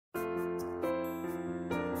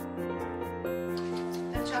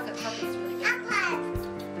chocolate puppy is really good.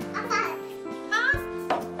 Huh?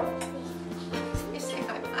 You say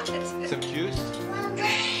I want it. Some juice?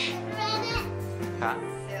 Huh?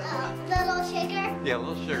 Little sugar. Yeah, a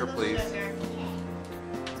little sugar, please. Sugar.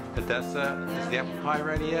 Odessa, is the apple pie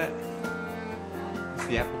ready yet? Is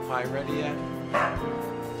the apple pie ready yet?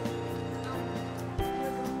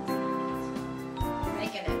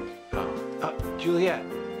 Making it. Oh, Juliet,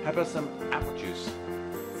 how about some apple juice?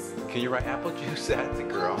 Can you write apple juice? That's a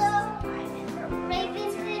girl.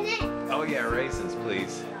 Raisins in it. Oh yeah, raisins,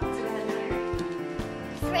 please.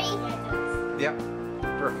 3. Yep,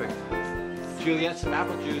 perfect. Juliet, some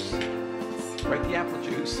apple juice. Write the apple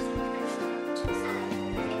juice.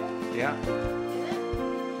 Yeah.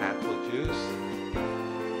 Apple juice.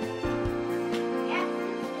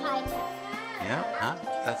 Yeah, huh?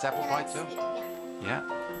 That's apple pie too? Yeah.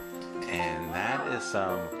 And that is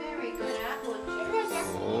some... Very good apple juice.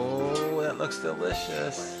 Oh, that looks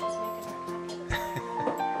delicious.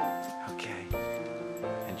 Okay.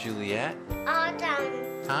 And Juliet? All done.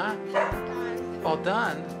 Huh? Done. All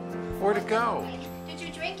done? Where'd it go? Did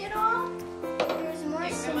you drink it all? There's more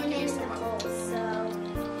cinnamon in the bowl, so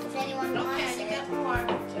if anyone wants Okay, you it. got more.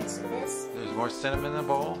 Okay, so this. There's more cinnamon in the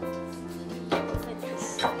bowl? Put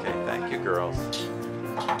this. Okay, thank you, girls.